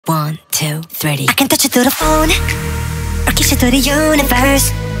1, 2, 3. I can touch you through the phone, or kiss you through the universe.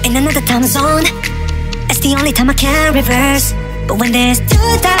 In another time zone, it's the only time I can reverse. But when there's 2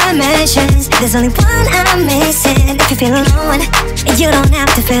 dimensions, there's only one I'm missing. If you feel alone, you don't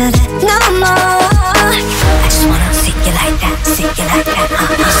have to feel that no more. I just wanna see you like that, see you like that.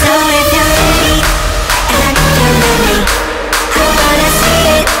 So if you're ready, and if you're ready, I wanna see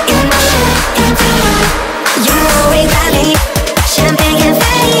it in motion, in 3D. You always got me, champagne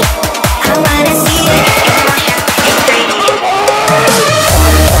confetti. I wanna see it in motion, in 3D.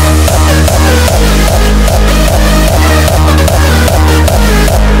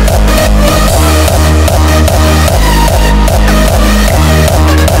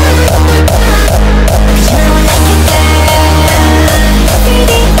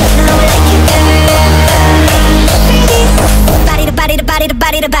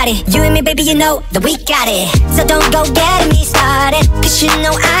 You and me, baby, you know that we got it. So don't go getting me started, cause you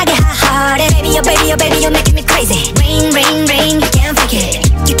know I get hot-hearted. Baby, oh baby, oh baby, you're making me crazy. Rain, rain, rain, you can't fake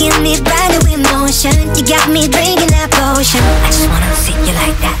it. You give me brand new emotion, you got me drinking that potion. I just wanna see you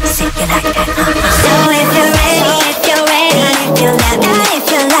like that, see you like that. So if you're ready, if you're ready, and if you're left, and if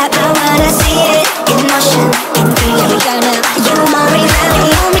you're left, I wanna see it in motion, in 3D. You already got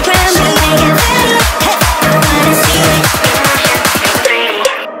me, hold me, grab me, make it ready. Hey, I wanna see it.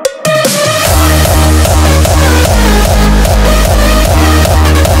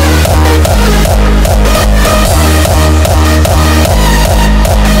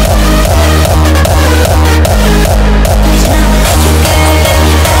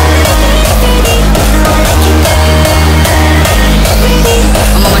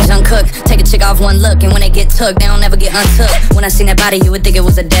 Off one look, and when they get took, they don't ever get untook. When I seen that body, you would think it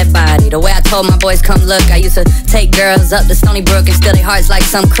was a dead body. The way I told my boys, come look, I used to take girls up to Stony Brook and steal their hearts like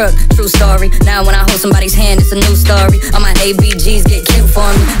some crook. True story. Now when I hold somebody's hand, it's a new story. All my ABGs get cute for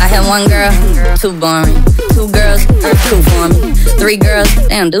me. I had 1 girl, too boring. 2 girls, too for me. 3 girls,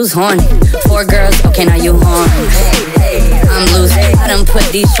 damn, dude's horny. 4 girls, okay, now you horny. I'm loose. I done put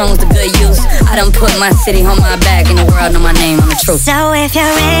these songs to good use. I done put my city on my back, and the world know my name, I'm the truth. So if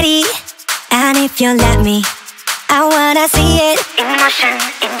you're ready, and if you let me, I wanna see it in motion,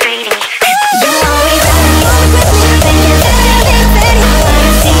 in 3D. You always got me,